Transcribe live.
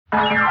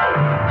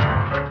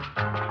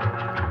Hi,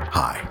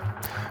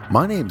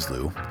 my name's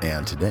Lou,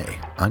 and today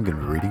I'm going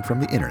to be reading from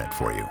the internet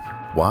for you.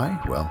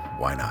 Why? Well,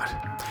 why not?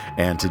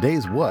 And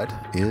today's what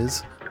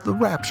is the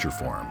Rapture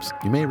forums.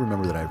 You may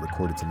remember that I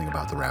recorded something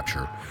about the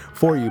Rapture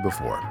for you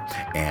before,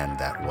 and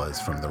that was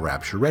from the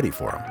Rapture Ready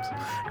forums.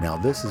 Now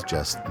this is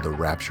just the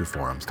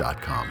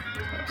raptureforums.com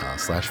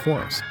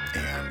 /forums,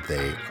 and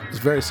it's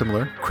very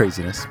similar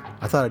craziness.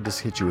 I thought I'd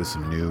just hit you with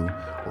some new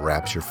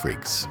Rapture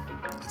freaks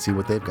and see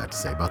what they've got to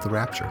say about the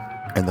Rapture.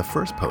 And the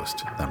first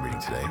post I'm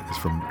reading today is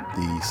from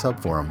the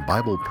subforum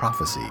Bible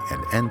Prophecy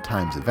and End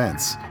Times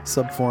Events,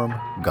 subforum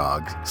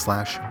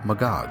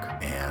Gog/Magog.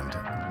 And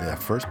the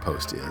first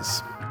post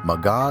is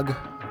Magog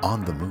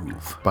on the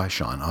Move by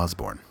Sean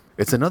Osborne.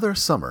 It's another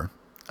summer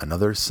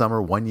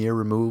 1 year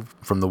removed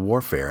from the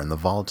warfare in the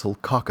volatile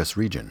Caucasus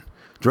region,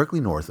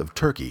 directly north of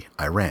Turkey,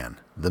 Iran,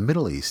 the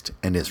Middle East,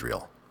 and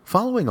Israel.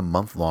 Following a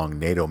month-long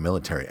NATO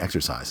military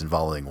exercise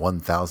involving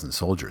 1,000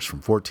 soldiers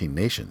from 14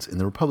 nations in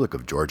the Republic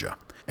of Georgia,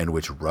 in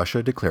which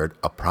Russia declared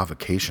a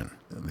provocation,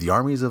 the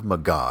armies of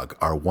Magog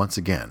are once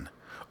again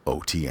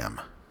OTM.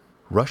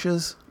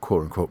 Russia's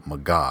quote-unquote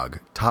Magog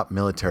top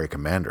military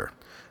commander,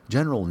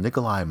 General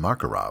Nikolai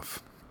Makarov,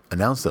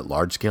 announced that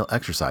large-scale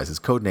exercises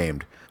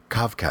codenamed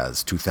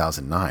Kavkaz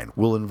 2009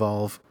 will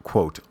involve,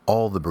 quote,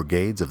 all the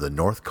brigades of the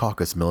North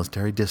Caucasus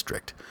Military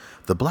District,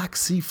 the Black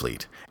Sea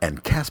Fleet,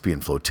 and Caspian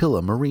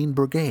Flotilla Marine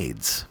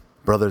Brigades.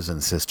 Brothers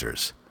and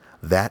sisters,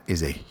 that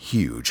is a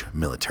huge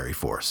military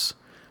force.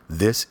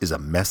 This is a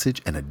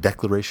message and a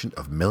declaration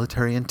of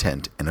military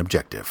intent and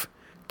objective.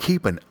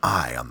 Keep an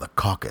eye on the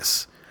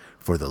Caucasus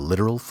for the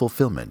literal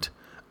fulfillment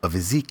of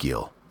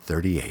Ezekiel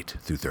 38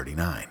 through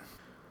 39.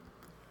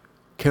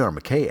 K.R.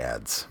 McKay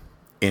adds,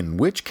 in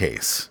which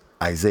case,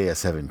 Isaiah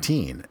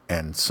 17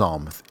 and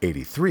Psalm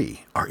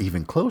 83 are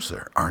even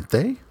closer, aren't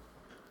they?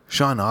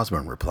 Sean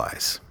Osborne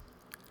replies,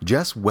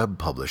 Jess Webb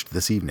published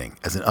this evening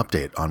as an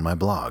update on my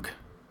blog.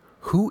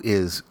 Who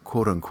is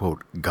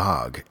quote-unquote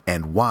Gog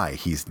and why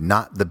he's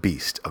not the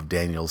beast of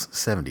Daniel's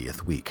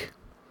 70th week?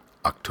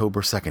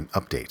 October 2nd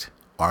update.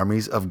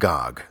 Armies of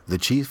Gog, the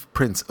chief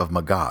prince of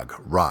Magog,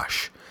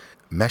 Rosh,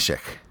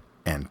 Meshech,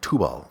 and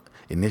Tubal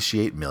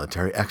initiate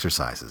military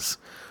exercises.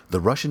 The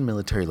Russian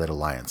military-led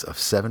alliance of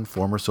 7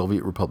 former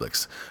Soviet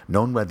republics,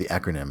 known by the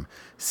acronym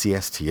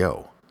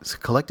CSTO,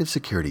 Collective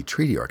Security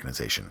Treaty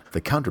Organization,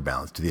 the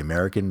counterbalance to the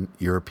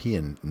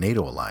American-European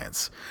NATO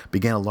alliance,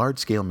 began a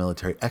large-scale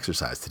military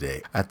exercise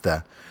today at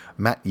the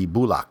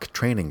Matyibulak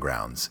training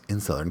grounds in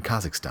southern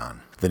Kazakhstan.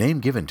 The name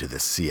given to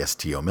this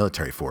CSTO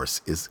military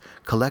force is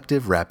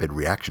Collective Rapid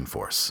Reaction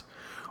Force.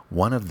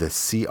 One of the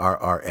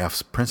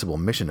CRRF's principal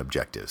mission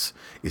objectives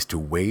is to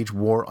wage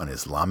war on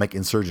Islamic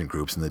insurgent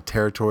groups in the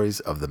territories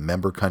of the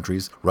member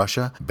countries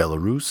Russia,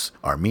 Belarus,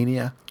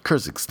 Armenia,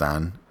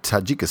 Kyrgyzstan,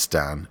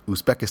 Tajikistan,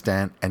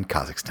 Uzbekistan, and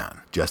Kazakhstan.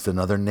 Just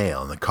another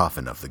nail in the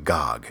coffin of the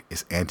Gog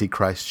is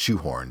Antichrist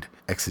shoehorned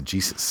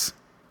exegesis.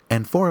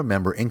 And forum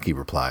member Inky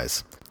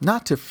replies,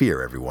 not to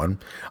fear, everyone.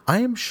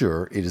 I am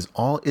sure it is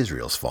all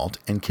Israel's fault,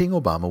 and King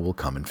Obama will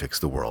come and fix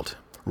the world.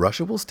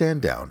 Russia will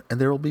stand down, and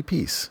there will be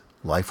peace.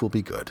 Life will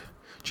be good.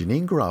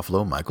 Janine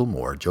Garofalo, Michael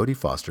Moore, Jodie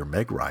Foster,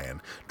 Meg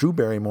Ryan, Drew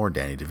Barrymore,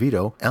 Danny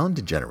DeVito, Ellen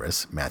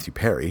DeGeneres, Matthew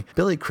Perry,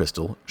 Billy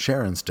Crystal,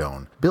 Sharon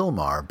Stone, Bill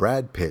Maher,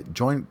 Brad Pitt,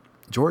 George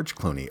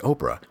Clooney,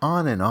 Oprah,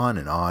 on and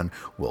on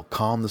will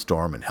calm the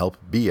storm and help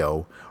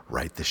B.O.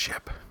 right the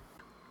ship.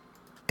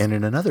 And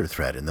in another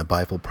thread in the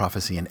Bible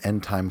Prophecy and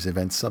End Times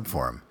Events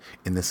subforum,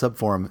 in the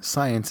subforum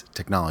Science,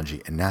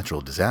 Technology, and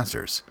Natural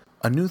Disasters,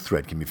 a new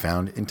thread can be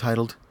found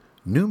entitled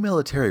New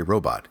Military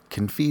Robot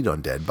Can Feed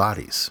on Dead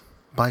Bodies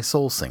by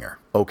Soul Singer.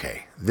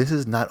 Okay, this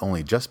is not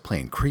only just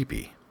plain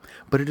creepy,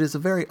 but it is a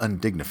very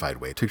undignified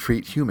way to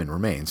treat human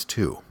remains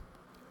too.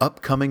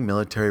 Upcoming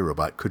military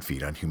robot could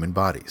feed on human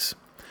bodies.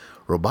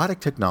 Robotic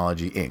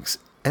Technology Inc.'s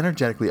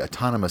energetically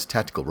autonomous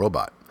tactical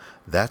robot,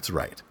 that's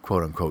right,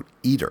 quote-unquote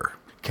eater,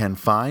 can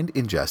find,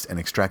 ingest, and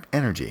extract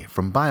energy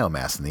from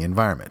biomass in the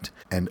environment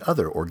and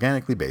other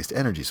organically based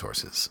energy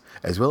sources,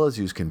 as well as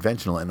use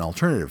conventional and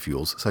alternative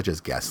fuels such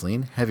as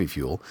gasoline, heavy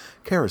fuel,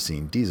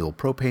 kerosene, diesel,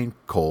 propane,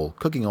 coal,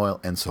 cooking oil,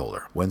 and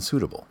solar, when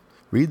suitable.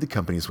 Read the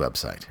company's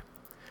website.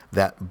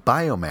 That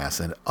biomass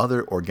and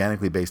other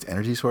organically based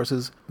energy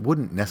sources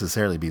wouldn't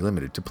necessarily be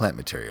limited to plant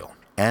material.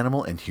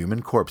 Animal and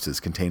human corpses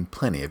contain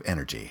plenty of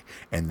energy,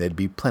 and they'd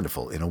be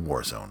plentiful in a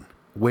war zone.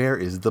 Where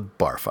is the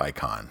barf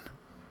icon?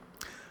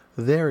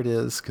 There it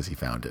is, because he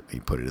found it. He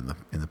put it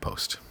in the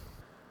post.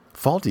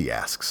 Faulty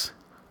asks,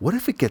 what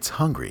if it gets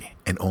hungry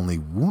and only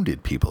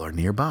wounded people are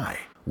nearby?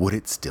 Would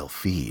it still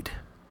feed?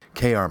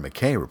 K.R.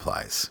 McKay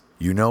replies,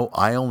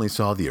 I only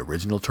saw the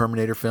original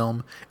Terminator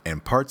film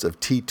and parts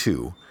of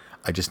T2.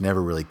 I just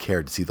never really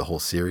cared to see the whole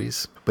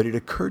series. But it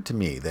occurred to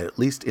me that at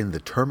least in the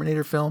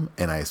Terminator film,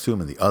 and I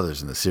assume in the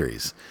others in the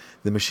series,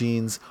 the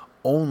machines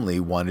only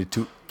wanted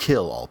to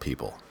kill all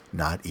people,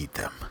 not eat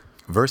them.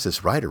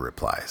 Versus Ryder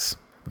replies,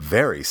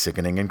 very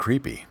sickening and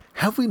creepy.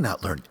 Have we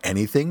not learned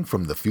anything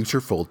from the future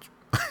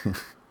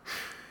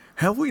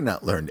Have we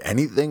not learned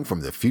anything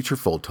from the future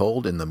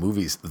foretold in the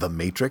movies The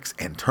Matrix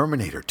and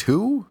Terminator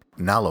 2?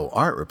 Nalo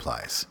Art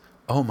replies,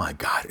 "Oh my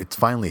god, it's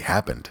finally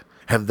happened.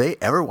 Have they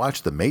ever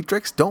watched The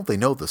Matrix? Don't they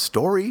know the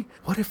story?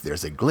 What if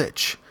there's a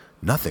glitch?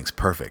 Nothing's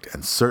perfect,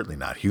 and certainly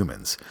not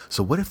humans.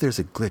 So what if there's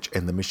a glitch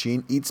and the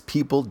machine eats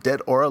people dead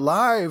or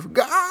alive?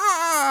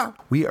 Gah!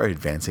 We are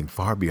advancing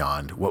far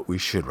beyond what we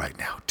should right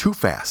now. Too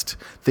fast.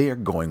 They are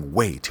going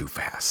way too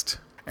fast."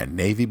 And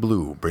Navy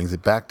Blue brings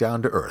it back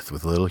down to earth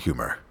with a little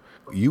humor.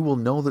 "You will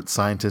know that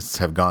scientists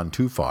have gone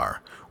too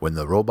far when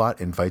the robot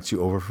invites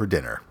you over for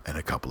dinner and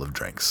a couple of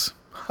drinks."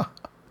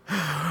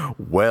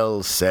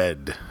 Well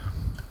said.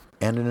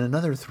 And in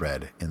another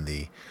thread in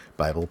the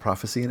Bible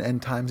Prophecy and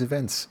End Times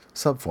Events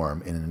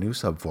subforum, in a new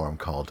subforum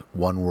called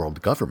One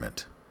World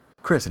Government,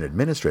 Chris, an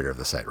administrator of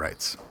the site,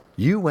 writes,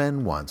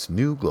 "UN wants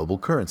new global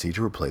currency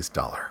to replace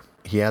dollar."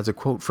 He adds a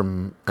quote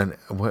from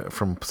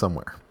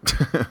somewhere.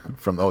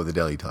 The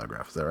Daily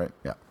Telegraph. Is that right?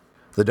 Yeah.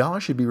 "The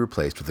dollar should be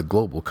replaced with a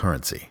global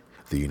currency.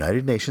 The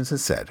United Nations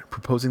has said,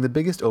 proposing the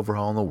biggest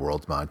overhaul in the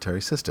world's monetary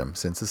system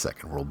since the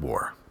Second World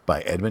War."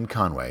 By Edmund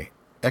Conway,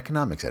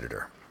 economics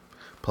editor.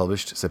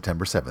 Published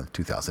September 7,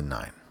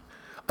 2009.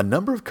 A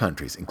number of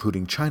countries,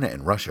 including China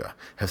and Russia,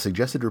 have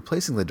suggested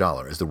replacing the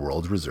dollar as the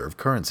world's reserve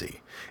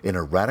currency. In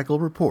a radical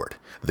report,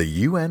 the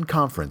UN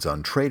Conference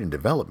on Trade and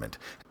Development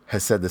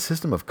has said the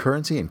system of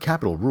currency and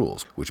capital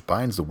rules, which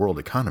binds the world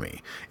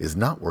economy, is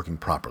not working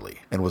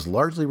properly and was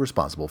largely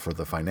responsible for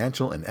the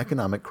financial and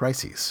economic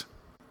crises.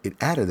 It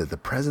added that the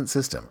present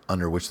system,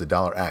 under which the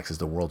dollar acts as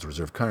the world's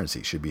reserve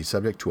currency, should be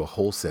subject to a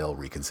wholesale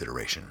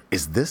reconsideration.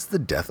 Is this the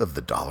death of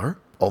the dollar?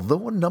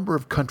 Although a number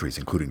of countries,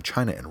 including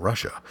China and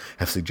Russia,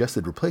 have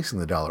suggested replacing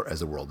the dollar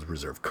as the world's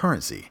reserve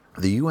currency,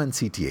 the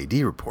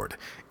UNCTAD report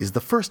is the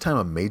first time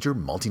a major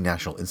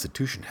multinational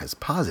institution has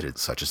posited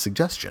such a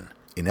suggestion.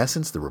 In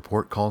essence, the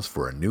report calls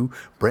for a new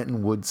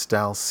Bretton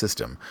Woods-style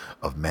system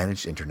of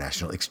managed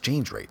international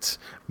exchange rates,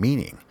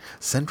 meaning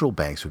central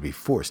banks would be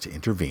forced to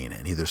intervene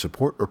and either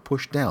support or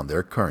push down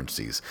their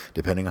currencies,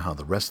 depending on how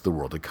the rest of the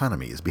world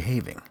economy is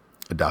behaving.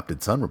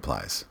 Adopted Son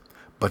replies,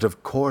 "But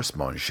of course,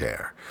 mon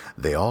cher,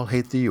 they all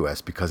hate the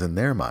US because in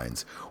their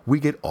minds,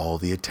 we get all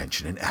the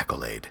attention and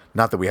accolade.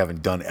 Not that we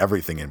haven't done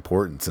everything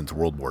important since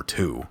World War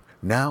II.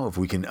 Now, if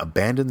we can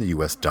abandon the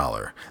US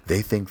dollar,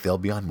 they think they'll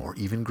be on more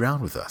even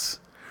ground with us.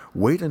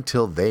 Wait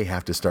until they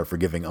have to start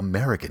forgiving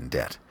American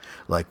debt,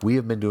 like we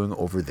have been doing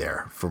over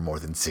there for more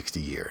than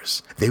 60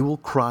 years. They will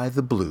cry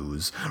the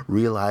blues,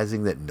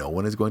 realizing that no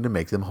one is going to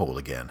make them whole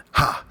again.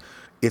 Ha!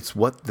 It's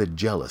what the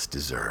jealous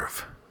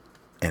deserve."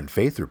 And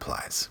Faith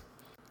replies,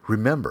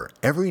 "Remember,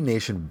 every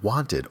nation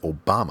wanted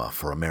Obama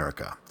for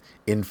America.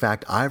 In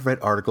fact, I've read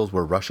articles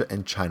where Russia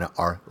and China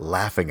are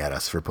laughing at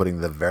us for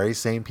putting the very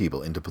same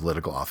people into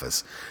political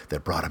office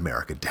that brought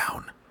America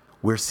down.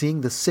 We're seeing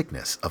the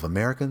sickness of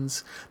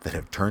Americans that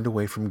have turned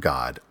away from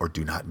God or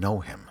do not know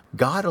Him.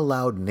 God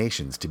allowed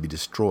nations to be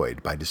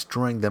destroyed by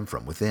destroying them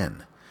from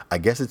within. I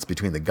guess it's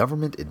between the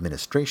government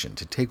administration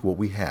to take what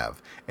we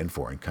have and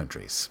foreign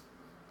countries."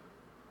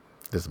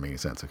 Doesn't make any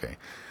sense, okay.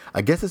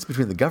 "I guess it's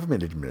between the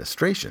government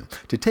administration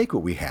to take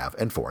what we have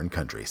and foreign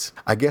countries.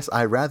 I guess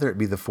I'd rather it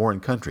be the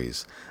foreign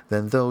countries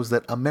than those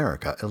that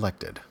America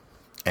elected."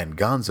 And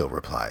Gonzo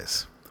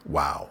replies,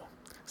 "Wow,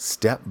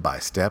 step by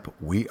step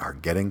we are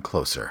getting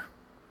closer."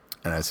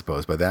 And I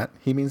suppose by that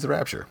he means the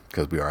rapture,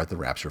 because we are at the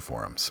rapture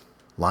forums.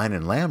 Lion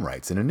and Lamb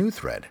writes in a new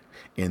thread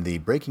in the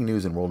Breaking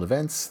News and World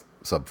Events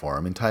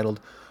subforum entitled,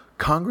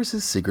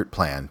 "Congress's Secret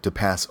Plan to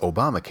Pass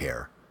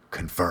Obamacare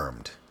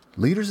Confirmed."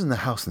 Leaders in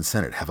the House and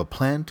Senate have a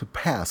plan to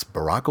pass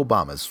Barack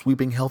Obama's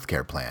sweeping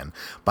healthcare plan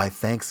by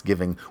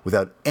Thanksgiving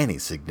without any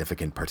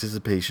significant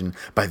participation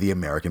by the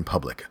American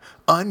public.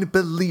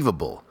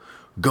 Unbelievable!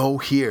 Go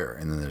here.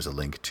 And then there's a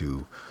link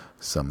to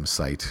some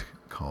site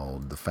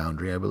called The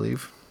Foundry, I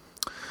believe.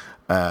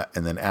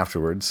 And then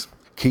afterwards,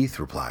 Keith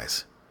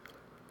replies,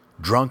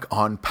 "Drunk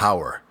on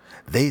power.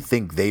 They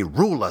think they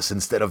rule us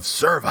instead of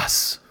serve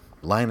us."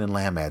 Lion and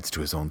Lamb adds to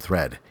his own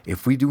thread,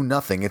 "If we do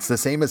nothing, it's the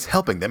same as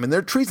helping them in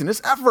their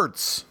treasonous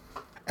efforts."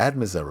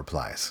 Admiza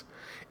replies,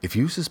 "If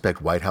you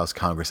suspect White House,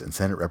 Congress, and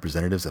Senate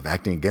representatives of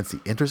acting against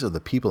the interests of the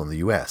people in the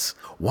U.S.,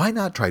 why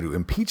not try to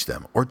impeach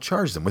them or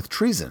charge them with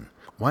treason?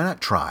 Why not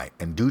try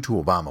and do to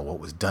Obama what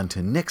was done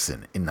to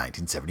Nixon in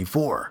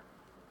 1974?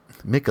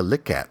 Mika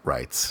Likat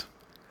writes,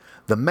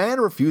 "The man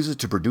refuses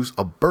to produce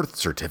a birth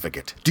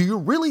certificate. Do you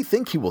really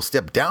think he will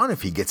step down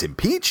if he gets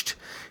impeached?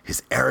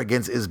 His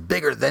arrogance is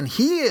bigger than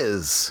he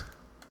is."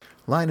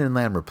 Lion and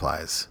Lamb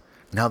replies,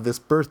 "Now this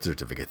birth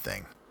certificate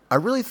thing. I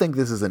really think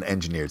this is an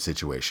engineered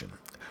situation.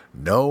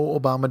 No,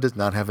 Obama does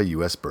not have a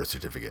U.S. birth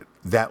certificate.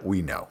 That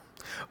we know.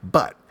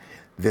 But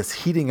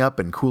this heating up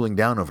and cooling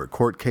down over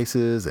court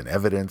cases and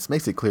evidence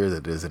makes it clear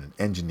that it is an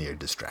engineered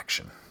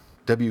distraction."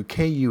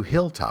 WKU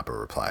Hilltopper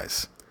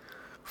replies,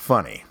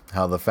 "Funny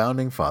how the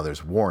Founding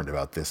Fathers warned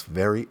about this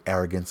very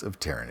arrogance of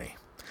tyranny.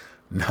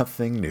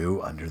 Nothing new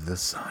under the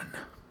sun."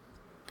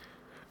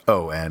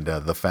 Oh, and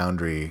the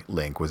Foundry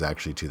link was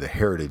actually to the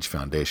Heritage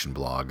Foundation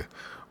blog,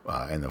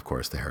 And of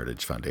course, the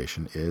Heritage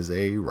Foundation is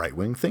a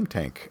right-wing think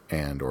tank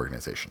and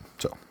organization.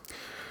 So,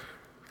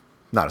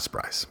 not a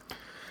surprise.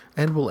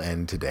 And we'll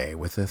end today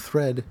with a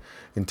thread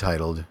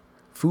entitled,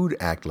 Food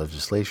Act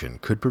Legislation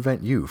Could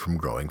Prevent You from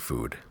Growing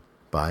Food,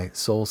 by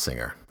Soul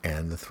Singer.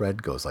 And the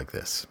thread goes like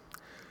this.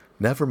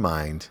 Never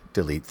mind,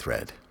 delete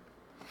thread.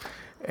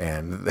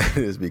 And that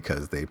is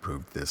because they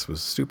proved this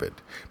was stupid.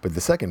 But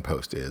the second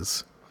post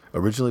is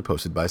originally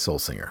posted by Soul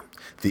Singer.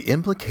 The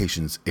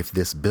implications if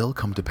this bill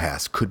come to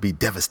pass could be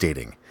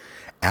devastating.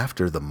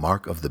 After the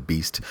mark of the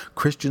beast,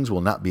 Christians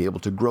will not be able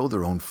to grow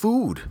their own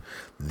food.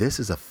 This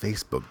is a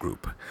Facebook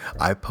group.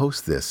 I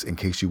post this in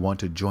case you want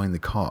to join the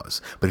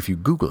cause, but if you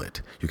Google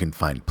it, you can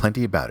find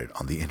plenty about it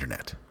on the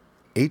internet.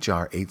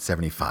 H.R.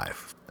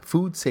 875,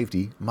 Food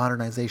Safety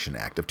Modernization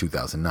Act of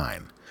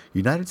 2009.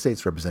 United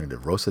States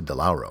Representative Rosa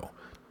DeLauro,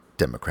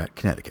 Democrat,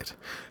 Connecticut,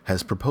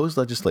 has proposed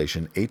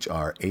legislation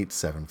H.R.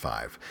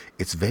 875.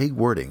 Its vague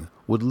wording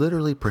would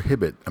literally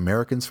prohibit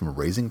Americans from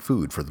raising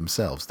food for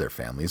themselves, their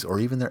families, or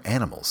even their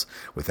animals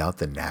without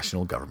the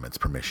national government's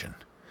permission.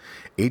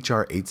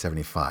 H.R.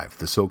 875,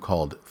 the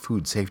so-called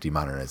Food Safety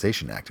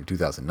Modernization Act of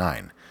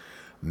 2009,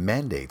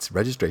 mandates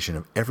registration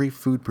of every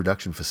food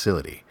production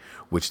facility,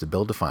 which the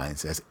bill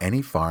defines as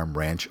any farm,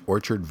 ranch,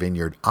 orchard,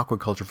 vineyard,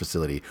 aquaculture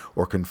facility,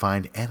 or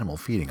confined animal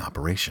feeding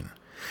operation,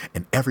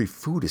 and every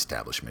food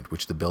establishment,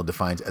 which the bill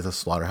defines as a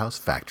slaughterhouse,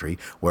 factory,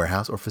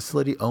 warehouse, or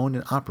facility owned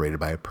and operated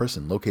by a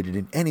person located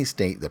in any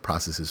state that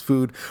processes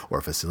food, or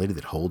a facility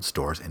that holds,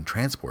 stores, and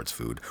transports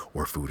food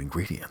or food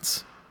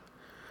ingredients.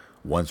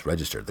 Once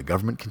registered, the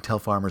government can tell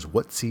farmers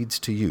what seeds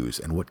to use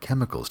and what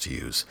chemicals to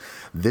use.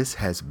 This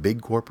has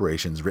big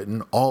corporations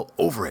written all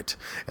over it,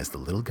 as the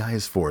little guy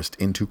is forced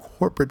into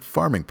corporate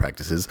farming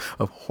practices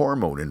of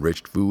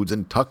hormone-enriched foods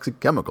and toxic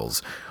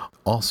chemicals.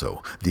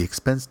 Also, the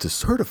expense to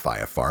certify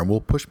a farm will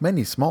push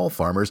many small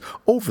farmers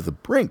over the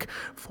brink,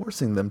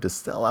 forcing them to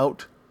sell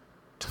out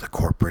to the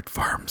corporate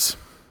farms.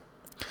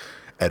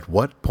 At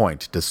what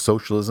point does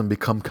socialism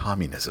become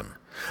communism?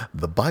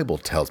 The Bible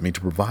tells me to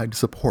provide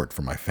support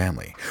for my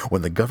family,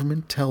 when the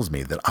government tells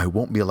me that I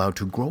won't be allowed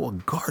to grow a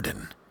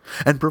garden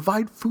and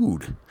provide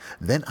food.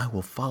 Then I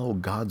will follow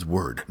God's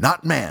word,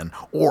 not man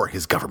or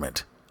his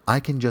government. I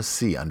can just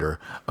see under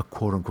a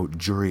quote-unquote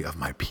jury of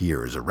my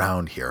peers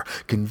around here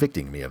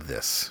convicting me of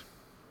this.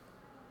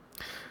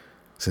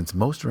 Since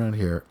most around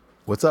here...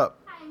 What's up?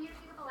 Hi, I'm here to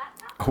pick up a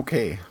laptop.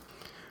 Okay.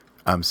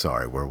 I'm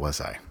sorry, where was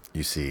I?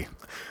 You see,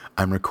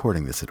 I'm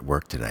recording this at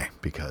work today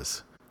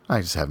because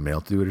I just haven't been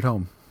able to do it at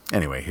home.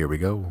 Anyway, here we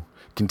go.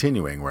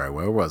 Continuing, where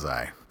was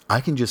I?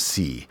 I can just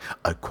see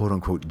a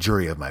quote-unquote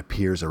jury of my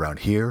peers around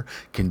here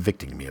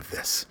convicting me of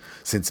this,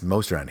 since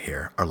most around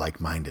here are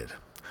like-minded.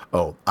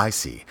 Oh, I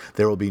see.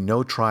 There will be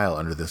no trial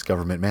under this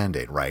government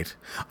mandate, right?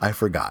 I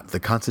forgot. The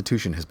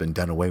Constitution has been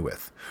done away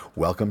with.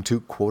 Welcome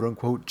to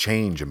quote-unquote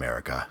change,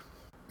 America.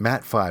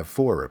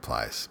 Matt54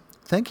 replies,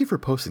 Thank you for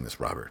posting this,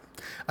 Robert.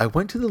 I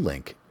went to the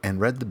link and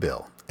read the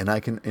bill, and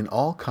I can in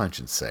all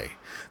conscience say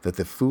that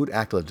the Food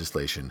Act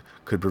legislation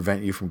could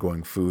prevent you from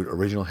growing food.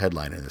 Original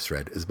headline in this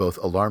thread is both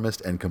alarmist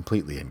and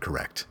completely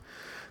incorrect.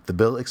 The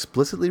bill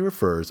explicitly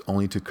refers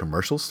only to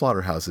commercial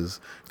slaughterhouses,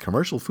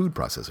 commercial food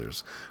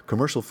processors,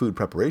 commercial food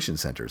preparation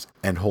centers,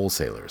 and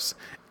wholesalers.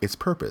 Its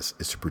purpose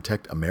is to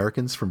protect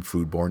Americans from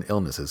foodborne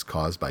illnesses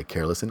caused by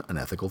careless and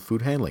unethical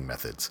food handling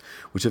methods,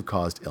 which have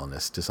caused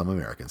illness to some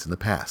Americans in the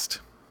past.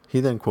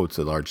 He then quotes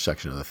a large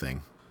section of the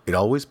thing. It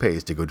always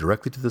pays to go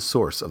directly to the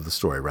source of the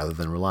story rather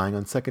than relying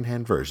on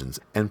secondhand versions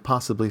and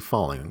possibly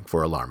falling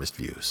for alarmist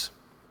views.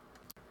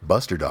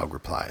 Buster Dog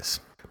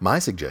replies, My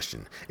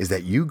suggestion is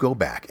that you go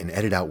back and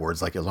edit out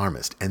words like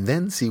alarmist and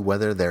then see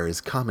whether there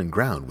is common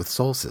ground with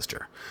Soul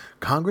Sister.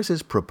 Congress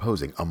is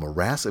proposing a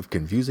morass of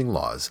confusing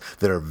laws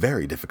that are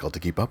very difficult to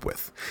keep up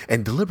with,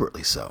 and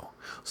deliberately so.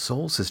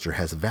 Soul Sister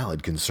has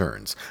valid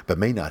concerns, but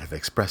may not have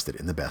expressed it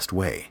in the best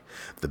way.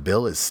 The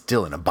bill is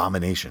still an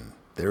abomination.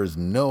 There is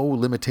no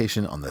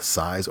limitation on the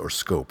size or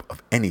scope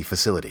of any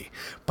facility.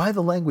 By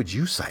the language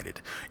you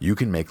cited, you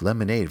can make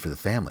lemonade for the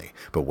family,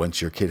 but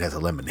once your kid has a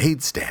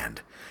lemonade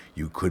stand,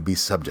 you could be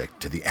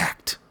subject to the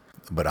act.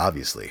 But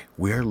obviously,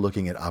 we're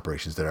looking at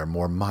operations that are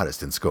more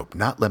modest in scope,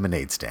 not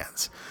lemonade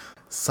stands.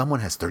 Someone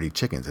has 30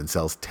 chickens and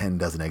sells 10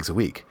 dozen eggs a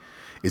week.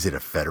 Is it a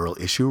federal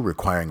issue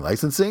requiring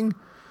licensing?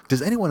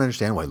 Does anyone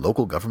understand why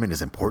local government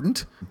is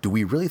important? Do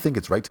we really think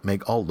it's right to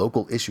make all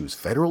local issues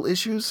federal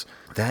issues?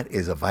 That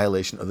is a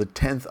violation of the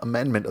 10th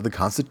Amendment of the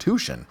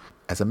Constitution.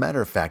 As a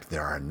matter of fact,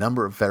 there are a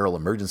number of federal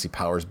emergency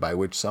powers by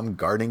which some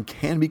gardening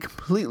can be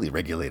completely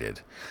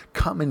regulated,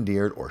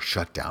 commandeered, or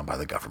shut down by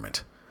the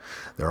government.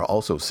 There are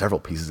also several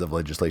pieces of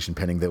legislation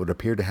pending that would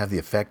appear to have the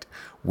effect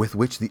with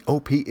which the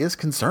OP is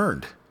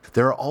concerned.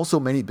 There are also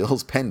many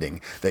bills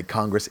pending that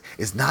Congress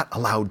is not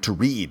allowed to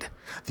read.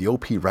 The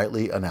OP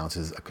rightly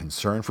announces a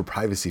concern for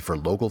privacy for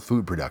local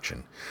food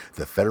production.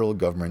 The federal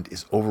government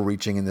is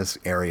overreaching in this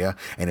area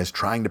and is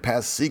trying to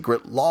pass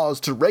secret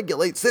laws to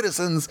regulate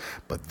citizens,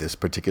 but this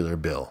particular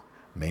bill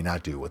may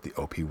not do what the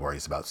OP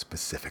worries about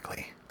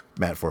specifically.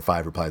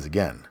 Matt45 replies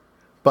again,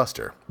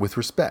 Buster, with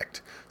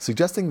respect,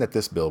 suggesting that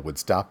this bill would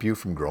stop you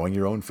from growing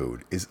your own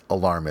food is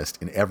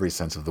alarmist in every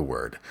sense of the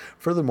word.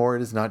 Furthermore,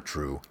 it is not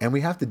true, and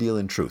we have to deal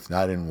in truth,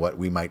 not in what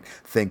we might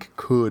think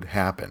could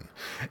happen.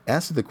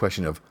 As to the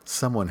question of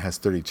someone has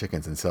 30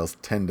 chickens and sells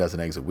 10 dozen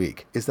eggs a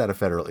week, is that a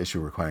federal issue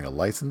requiring a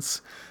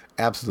license?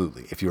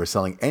 Absolutely. If you are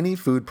selling any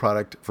food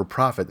product for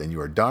profit, then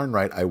you are darn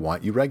right I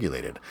want you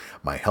regulated.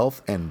 My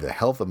health and the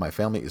health of my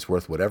family is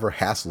worth whatever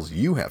hassles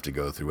you have to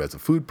go through as a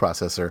food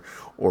processor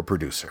or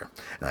producer.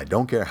 And I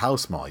don't care how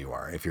small you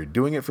are. If you're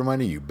doing it for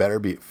money, you better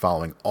be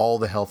following all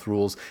the health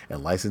rules,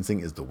 and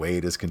licensing is the way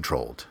it is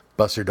controlled.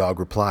 Buster Dog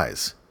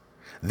replies,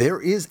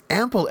 there is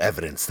ample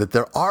evidence that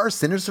there are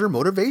sinister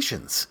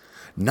motivations.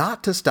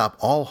 Not to stop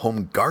all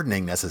home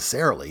gardening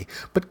necessarily,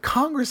 but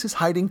Congress is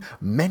hiding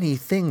many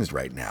things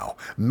right now,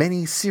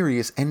 many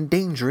serious and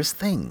dangerous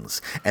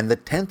things, and the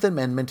 10th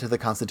Amendment to the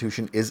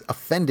Constitution is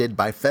offended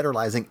by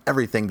federalizing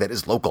everything that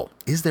is local.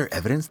 Is there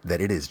evidence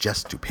that it is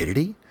just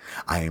stupidity?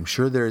 I am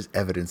sure there is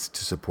evidence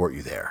to support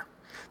you there.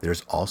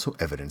 There's also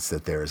evidence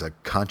that there is a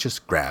conscious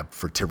grab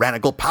for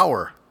tyrannical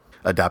power.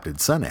 Adopted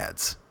Son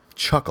adds,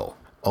 chuckle.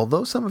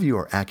 Although some of you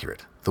are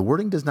accurate, the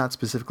wording does not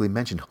specifically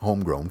mention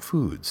homegrown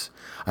foods.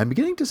 I'm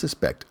beginning to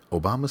suspect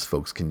Obama's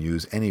folks can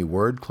use any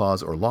word,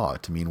 clause, or law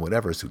to mean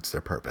whatever suits their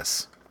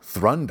purpose.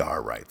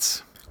 Thrundar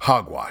writes,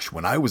 hogwash.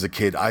 When I was a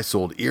kid, I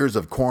sold ears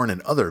of corn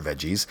and other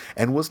veggies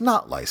and was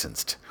not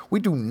licensed. We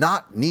do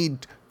not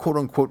need,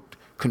 quote-unquote,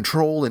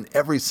 control in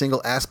every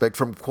single aspect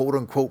from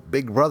quote-unquote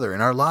Big Brother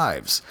in our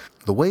lives.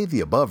 The way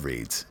the above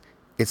reads,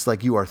 it's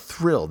like you are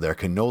thrilled there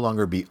can no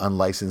longer be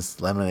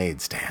unlicensed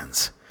lemonade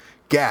stands.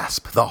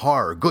 Gasp, the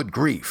horror, good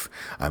grief.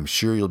 I'm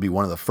sure you'll be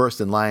one of the first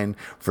in line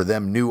for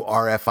them new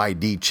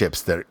RFID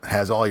chips that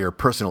has all your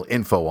personal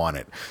info on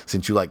it,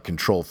 since you like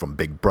control from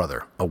Big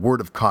Brother. A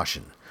word of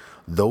caution.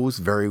 Those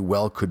very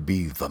well could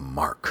be the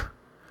mark.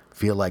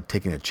 Feel like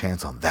taking a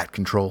chance on that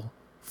control?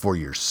 For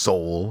your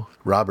soul?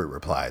 Robert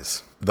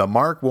replies, the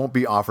mark won't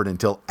be offered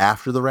until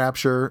after the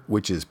rapture,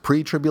 which is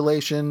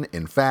pre-tribulation.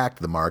 In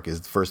fact, the mark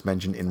is first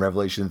mentioned in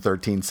Revelation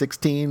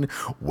 13:16,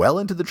 well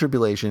into the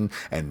tribulation,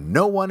 and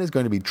no one is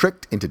going to be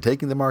tricked into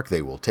taking the mark.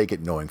 They will take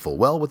it knowing full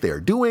well what they are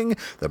doing.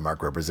 The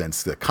mark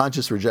represents the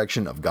conscious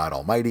rejection of God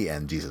Almighty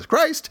and Jesus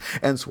Christ,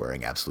 and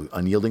swearing absolute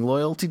unyielding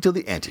loyalty to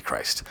the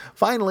Antichrist.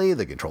 Finally,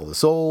 the control of the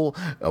soul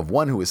of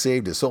one who is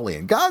saved is solely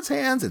in God's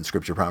hands, and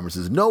Scripture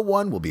promises no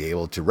one will be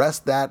able to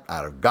wrest that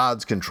out of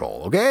God's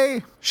control,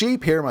 okay?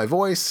 Sheep hear my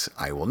voice,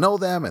 I will know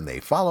them, and they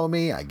follow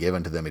me. I give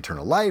unto them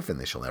eternal life, and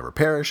they shall never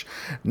perish.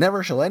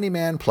 Never shall any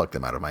man pluck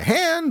them out of my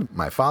hand.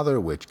 My Father,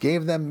 which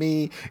gave them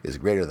me, is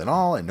greater than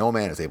all, and no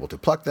man is able to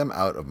pluck them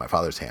out of my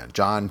Father's hand.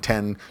 John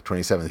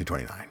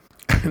 10:27-29.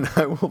 And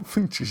I will,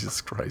 Jesus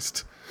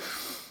Christ.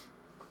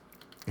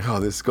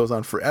 Oh, this goes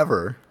on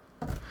forever.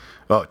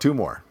 Oh, two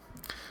more.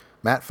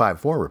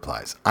 Matt54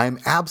 replies, I'm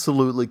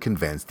absolutely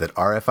convinced that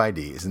RFID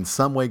is in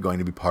some way going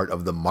to be part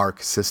of the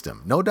mark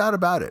system. No doubt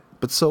about it.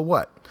 But so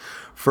what?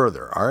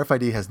 Further,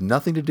 RFID has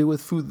nothing to do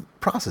with food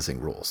processing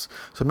rules,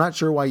 so I'm not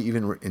sure why you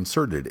even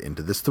inserted it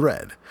into this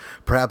thread.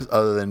 Perhaps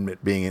other than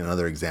it being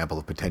another example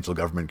of potential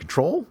government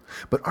control?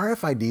 But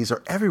RFIDs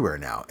are everywhere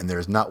now, and there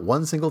is not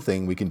one single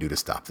thing we can do to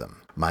stop them.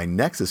 My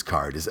Nexus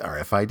card is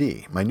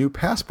RFID. My new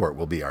passport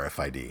will be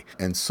RFID,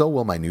 and so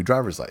will my new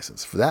driver's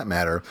license. For that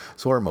matter,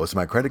 so are most of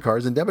my credit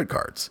cards and debit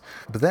cards.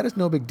 But that is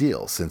no big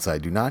deal, since I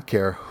do not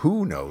care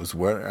who knows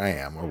where I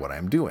am or what I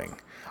am doing.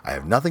 I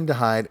have nothing to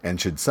hide,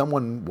 and should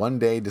someone one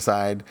day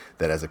decide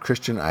that as a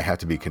Christian I have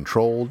to be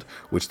controlled,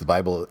 which the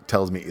Bible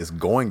tells me is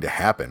going to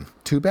happen,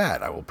 too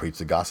bad. I will preach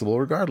the gospel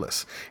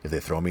regardless. If they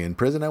throw me in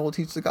prison, I will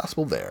teach the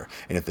gospel there.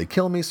 And if they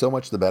kill me, so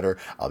much the better.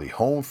 I'll be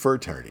home for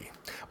eternity.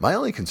 My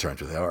only concern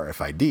with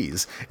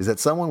RFIDs is that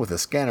someone with a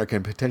scanner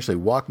can potentially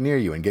walk near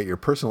you and get your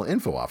personal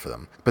info off of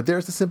them. But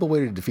there's a simple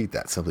way to defeat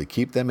that. Simply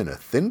keep them in a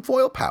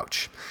tinfoil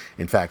pouch.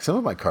 In fact, some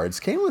of my cards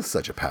came with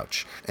such a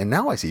pouch. And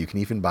now I see you can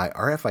even buy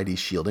RFID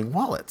shielding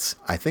wallets.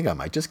 I think I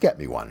might just get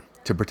me one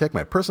to protect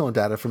my personal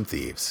data from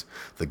thieves.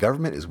 The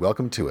government is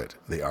welcome to it.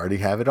 They already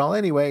have it all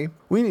anyway.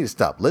 We need to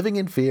stop living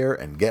in fear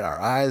and get our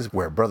eyes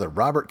where Brother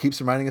Robert keeps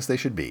reminding us they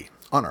should be.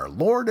 On our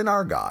Lord and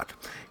our God.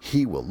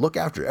 He will look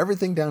after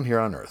everything down here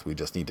on earth. We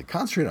just need to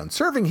concentrate on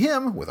serving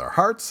Him with our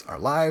hearts, our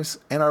lives,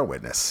 and our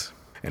witness.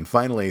 And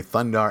finally,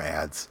 Thundar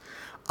adds,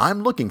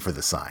 I'm looking for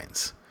the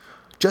signs.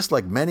 Just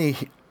like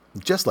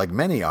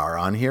many are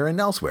on here and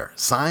elsewhere.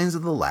 Signs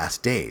of the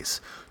last days.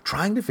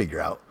 Trying to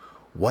figure out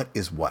what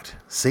is what.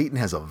 Satan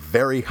has a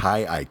very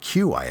high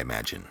IQ, I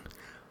imagine.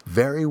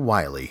 Very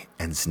wily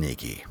and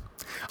sneaky.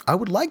 I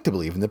would like to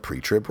believe in the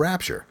pre-trib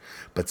rapture,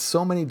 but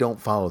so many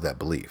don't follow that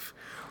belief.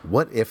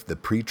 What if the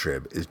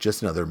pre-trib is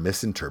just another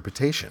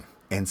misinterpretation?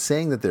 And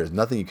saying that there's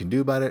nothing you can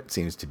do about it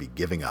seems to be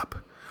giving up.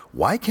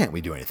 Why can't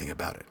we do anything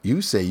about it?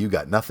 You say you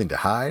got nothing to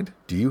hide?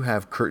 Do you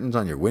have curtains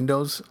on your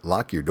windows?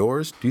 Lock your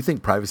doors? Do you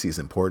think privacy is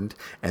important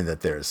and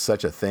that there is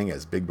such a thing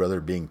as Big Brother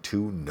being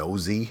too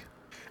nosy?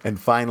 And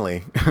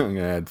finally,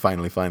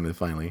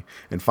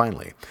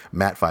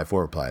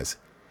 Matt54 replies,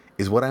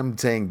 Is what I'm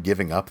saying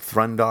giving up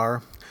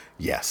Thrundar?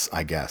 Yes,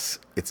 I guess.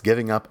 It's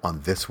giving up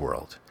on this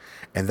world.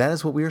 And that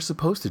is what we are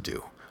supposed to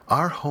do.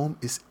 Our home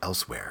is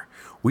elsewhere.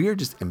 We are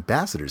just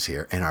ambassadors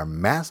here, and our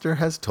master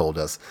has told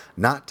us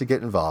not to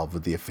get involved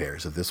with the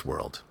affairs of this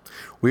world.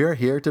 We are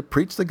here to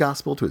preach the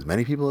gospel to as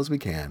many people as we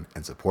can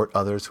and support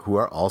others who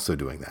are also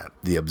doing that.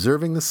 The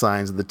observing the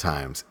signs of the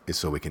times is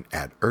so we can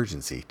add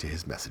urgency to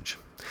his message.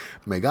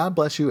 May God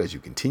bless you as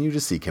you continue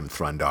to seek him,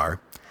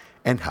 Thrundar,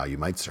 and how you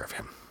might serve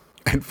him.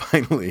 And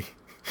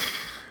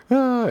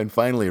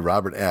finally,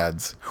 Robert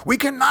adds, we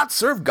cannot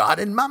serve God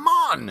and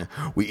Mammon.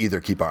 We either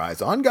keep our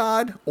eyes on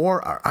God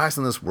or our eyes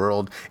on this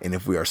world. And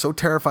if we are so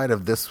terrified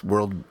of this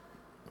world,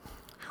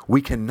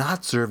 we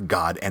cannot serve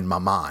God and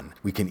Mammon.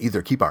 We can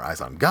either keep our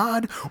eyes on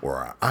God or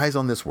our eyes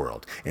on this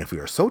world. And if we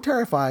are so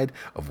terrified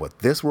of what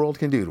this world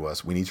can do to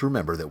us, we need to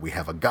remember that we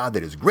have a God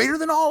that is greater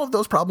than all of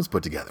those problems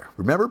put together.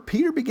 Remember,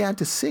 Peter began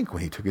to sink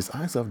when he took his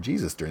eyes off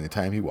Jesus during the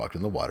time he walked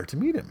in the water to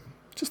meet him.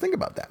 Just think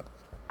about that.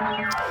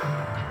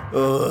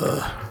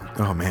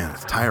 Oh man,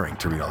 it's tiring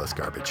to read all this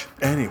garbage.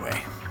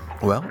 Anyway,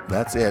 well,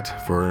 that's it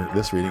for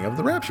this reading of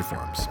the Rapture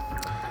Forms.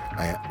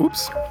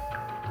 Oops.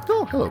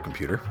 Oh, hello,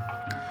 computer.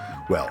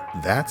 Well,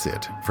 that's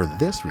it for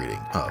this reading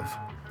of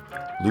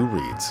Lou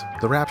Reed's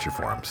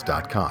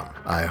TheRaptureForms.com.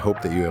 I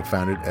hope that you have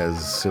found it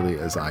as silly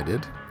as I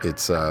did.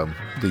 It's the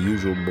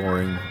usual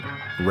boring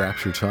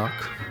rapture talk.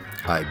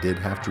 I did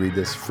have to read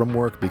this from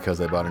work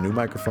because I bought a new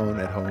microphone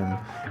at home,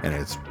 and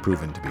it's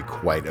proven to be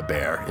quite a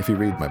bear. If you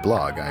read my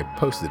blog, I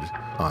posted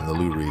on the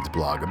Lou Reed's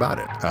blog about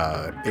it.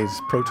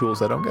 It's Pro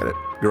Tools, I don't get it.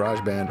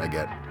 GarageBand, I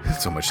get.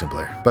 It's so much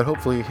simpler. But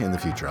hopefully in the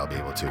future I'll be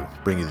able to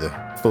bring you the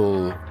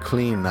full,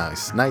 clean,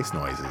 nice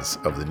noises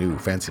of the new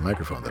fancy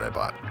microphone that I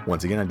bought.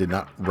 Once again, I did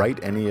not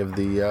write any of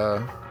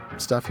the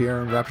stuff here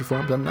on Rapture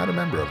Forums. I'm not a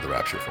member of the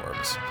Rapture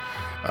Forums.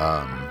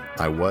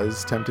 I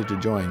was tempted to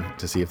join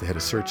to see if they had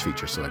a search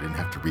feature so I didn't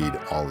have to read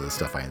all of the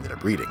stuff I ended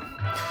up reading.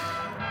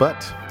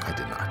 But I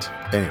did not.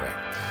 Anyway,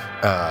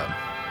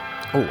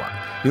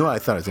 you know what I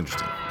thought was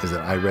interesting is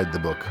that I read the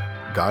book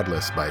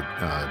Godless by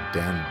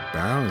Dan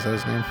Barrow, is that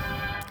his name?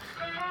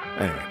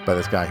 Anyway, by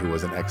this guy who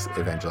was an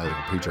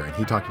ex-evangelical preacher, and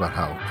he talked about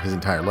how his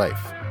entire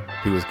life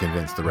he was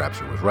convinced the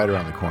rapture was right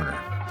around the corner.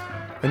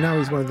 And now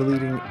he's one of the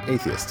leading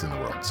atheists in the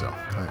world, so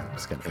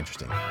it's kind of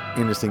interesting.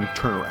 Interesting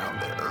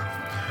turnaround there.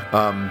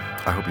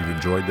 I hope you've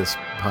enjoyed this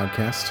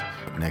podcast.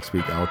 Next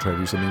week, I will try to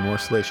do something more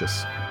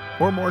salacious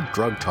or more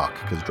drug talk,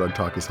 because drug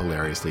talk is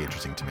hilariously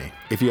interesting to me.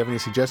 If you have any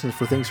suggestions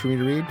for things for me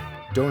to read,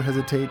 don't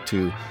hesitate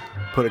to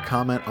put a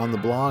comment on the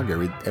blog. I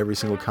read every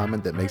single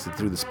comment that makes it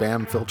through the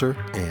spam filter.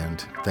 And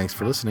thanks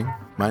for listening.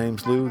 My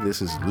name's Lou.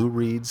 This is Lou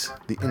Reed's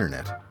The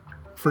Internet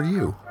for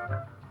you.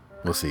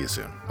 We'll see you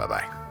soon.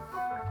 Bye-bye.